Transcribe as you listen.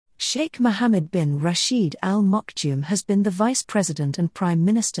Sheikh Mohammed bin Rashid Al Maktoum has been the Vice President and Prime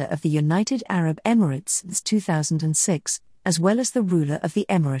Minister of the United Arab Emirates since 2006, as well as the ruler of the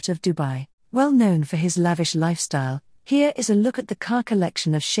Emirate of Dubai. Well known for his lavish lifestyle, here is a look at the car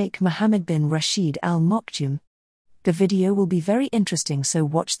collection of Sheikh Mohammed bin Rashid Al Maktoum. The video will be very interesting, so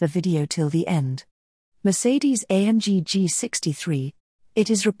watch the video till the end. Mercedes-AMG G63. It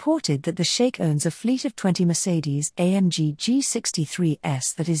is reported that the Sheikh owns a fleet of 20 Mercedes-AMG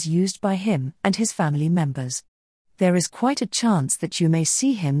G63s that is used by him and his family members. There is quite a chance that you may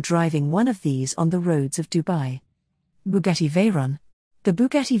see him driving one of these on the roads of Dubai. Bugatti Veyron. The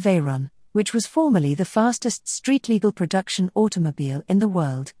Bugatti Veyron, which was formerly the fastest street-legal production automobile in the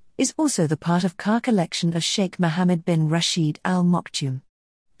world, is also the part of car collection of Sheikh Mohammed bin Rashid Al Maktoum.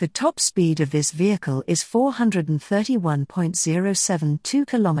 The top speed of this vehicle is 431.072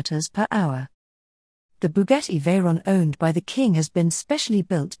 km per hour. The Bugatti Veyron owned by the king has been specially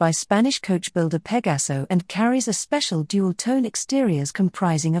built by Spanish coach builder Pegaso and carries a special dual-tone exteriors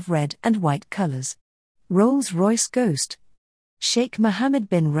comprising of red and white colors. Rolls-Royce Ghost. Sheikh Mohammed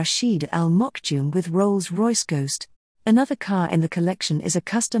bin Rashid Al Maktoum with Rolls-Royce Ghost. Another car in the collection is a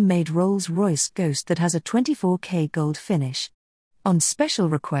custom-made Rolls-Royce Ghost that has a 24K gold finish. On special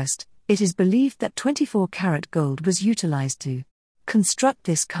request, it is believed that 24-karat gold was utilized to construct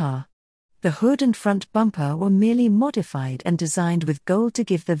this car. The hood and front bumper were merely modified and designed with gold to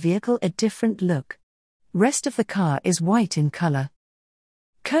give the vehicle a different look. Rest of the car is white in color.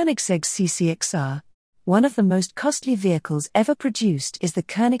 Koenigsegg CCXR. One of the most costly vehicles ever produced is the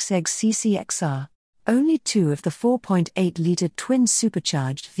Koenigsegg CCXR. Only two of the 4.8-liter twin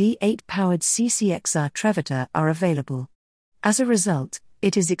supercharged V8-powered CCXR Trevita are available. As a result,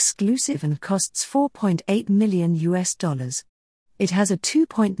 it is exclusive and costs $4.8 million. It has a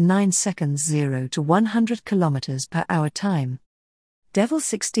 2.9 seconds 0 to 100 km per hour time. Devil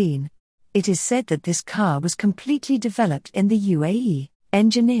 16. It is said that this car was completely developed in the UAE.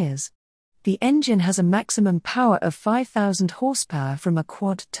 Engineers. The engine has a maximum power of 5,000 horsepower from a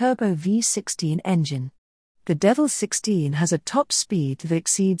quad-turbo V16 engine. The Devil 16 has a top speed that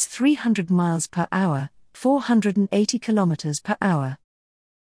exceeds 300 miles per hour, 480 km per hour.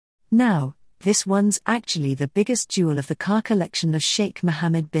 Now, this one's actually the biggest jewel of the car collection of Sheikh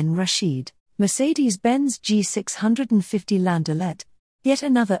Mohammed bin Rashid, Mercedes-Benz G650 Landaulet, yet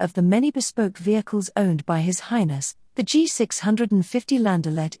another of the many bespoke vehicles owned by His Highness. The G650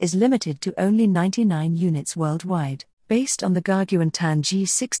 Landaulet is limited to only 99 units worldwide. Based on the Gargantuan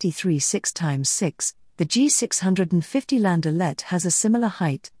G63 6x6, the G650 Landaulet has a similar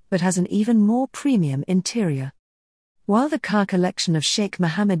height, but has an even more premium interior. While the car collection of Sheikh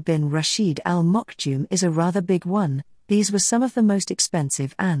Mohammed bin Rashid Al Maktoum is a rather big one, these were some of the most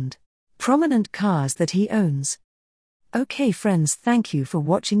expensive and prominent cars that he owns. Okay friends, thank you for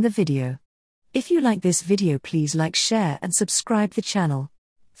watching the video. If you like this video, please like, share and subscribe the channel.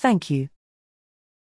 Thank you.